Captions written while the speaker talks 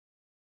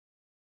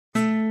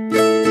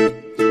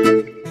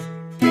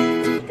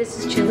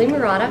This is Julie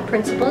Murata,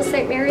 principal of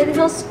St. Mary of the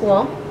Hills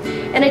School,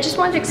 and I just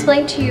wanted to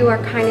explain to you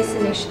our kindness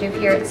initiative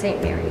here at St.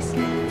 Mary's.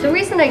 The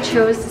reason I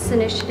chose this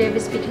initiative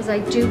is because I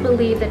do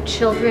believe that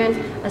children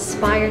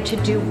aspire to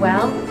do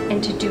well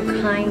and to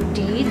do kind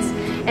deeds,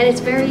 and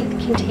it's very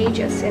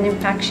contagious and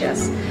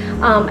infectious.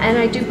 And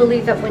I do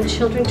believe that when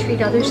children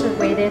treat others the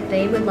way that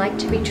they would like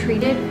to be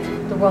treated,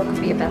 the world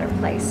could be a better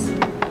place.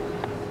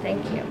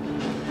 Thank you.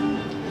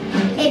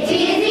 It's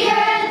easier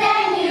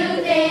than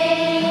you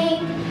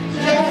think,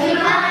 just be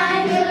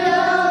kind to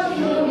those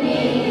who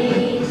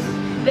need.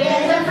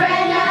 There's a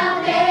friend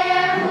out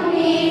there who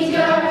needs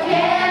your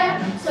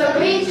care, so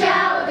reach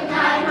out with a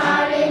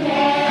kind-hearted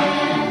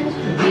hand.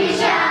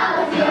 Reach out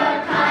with your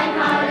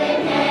kind-hearted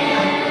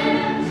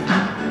hand.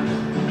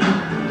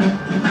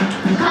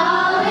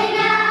 Calling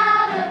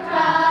out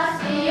across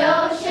the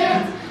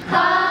oceans,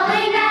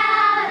 calling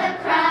out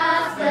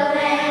across the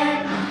land.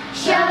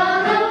 Show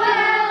the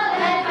world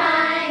that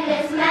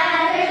kindness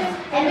matters,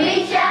 and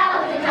reach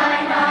out with a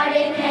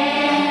kind-hearted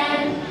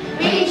hand.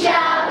 Reach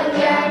out with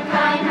your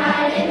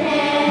kind-hearted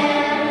hand.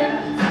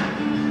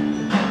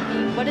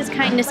 What does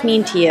kindness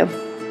mean to you?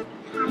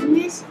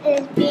 Kindness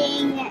is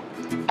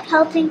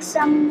helping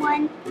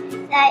someone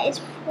that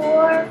is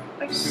poor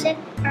or sick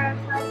or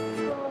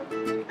helpful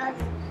to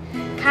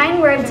others.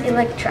 Kind words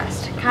elicit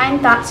trust.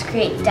 Kind thoughts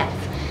create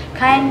depth.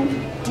 Kind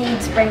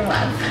deeds bring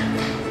love.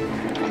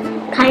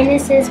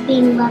 Kindness is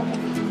being loved.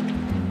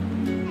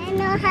 I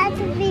know how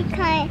to be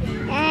kind.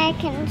 I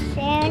can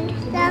share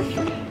stuff.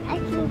 I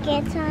can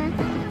get on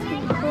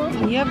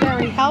people. You're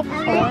very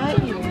helpful,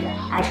 aren't you?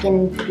 I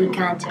can be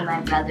kind to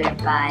my brother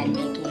by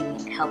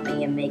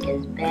helping him make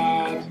his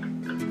bed,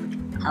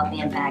 helping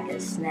him pack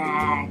his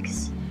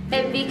snacks.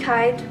 And be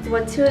kind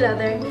one to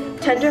another,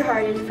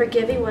 tender-hearted,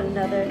 forgiving one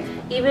another,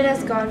 even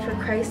as God, for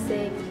Christ's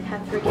sake,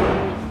 hath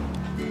forgiven me.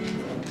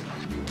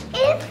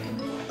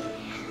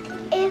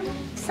 If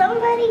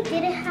somebody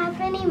didn't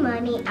have any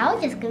money, I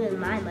would just give them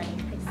my money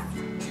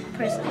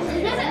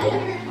personally.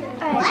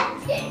 What?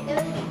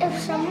 If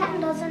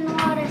someone doesn't know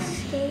how to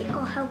skate,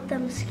 I'll help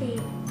them skate.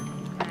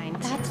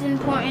 That's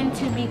important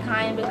to be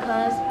kind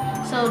because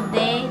so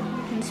they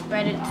can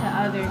spread it to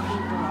other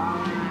people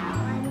all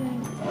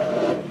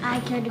around. I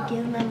could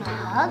give them a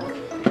hug.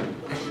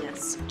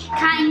 Yes.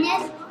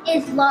 Kindness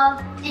is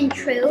love and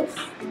truth.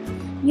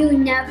 You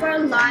never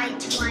lie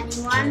to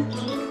anyone.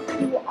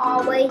 You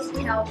always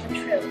tell the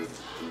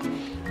truth.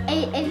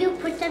 If you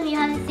push them, you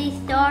have to say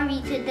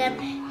sorry to them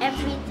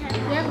every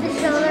time. You have to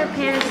show their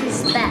parents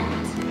respect.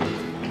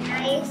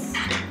 Nice.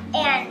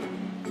 And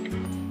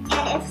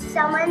if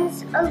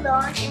someone's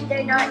alone and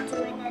they're not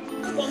doing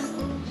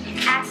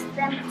anything, ask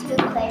them to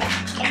play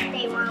if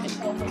they want to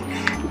play with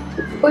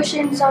you.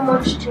 Pushing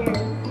someone's chair.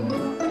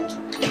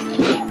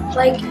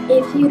 Like,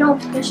 if you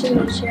don't push in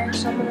the chair,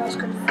 someone else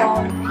could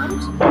fall.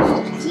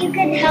 You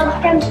can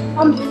help them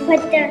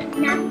put their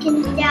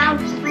napkins down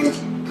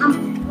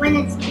when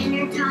it's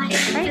dinner time.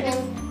 You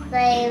can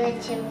play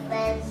with your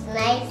friends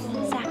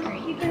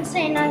nicely. You can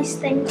say nice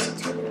things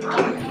to them.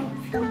 Help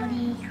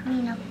somebody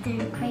clean up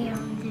their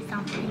crayons or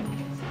something.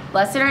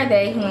 Blessed are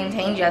they who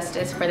maintain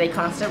justice, for they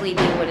constantly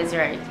do what is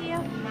right.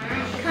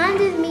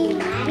 Kindness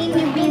means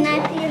you be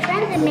nice to your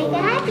friends and make a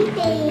happy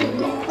day.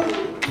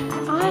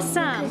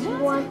 Awesome. You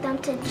want them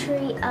to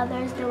treat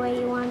others the way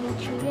you want to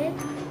be treated.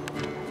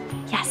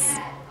 Yes.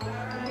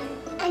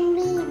 And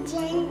be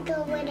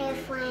gentle with your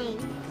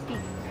friends.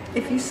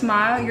 If you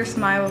smile, your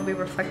smile will be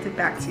reflected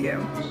back to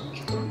you.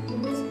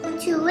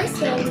 To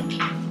listen.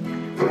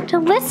 To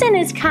listen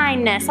is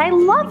kindness. I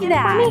love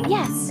that.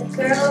 Yes. The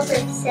girls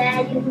are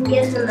sad, you can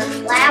give them a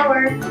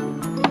flower.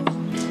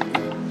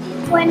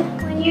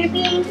 When you're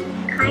being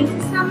kind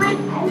to someone,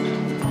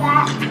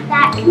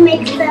 that can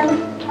make them,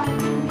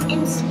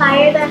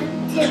 inspire them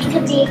to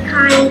be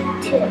kind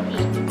too.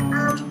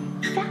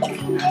 You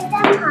can give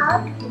them a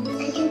hug,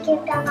 and you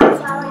give them a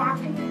flower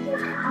after you give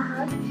them a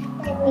hug,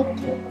 and make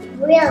you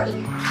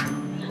really happy.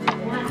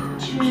 1,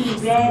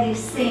 2, ready,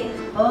 sing.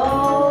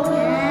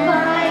 Oh.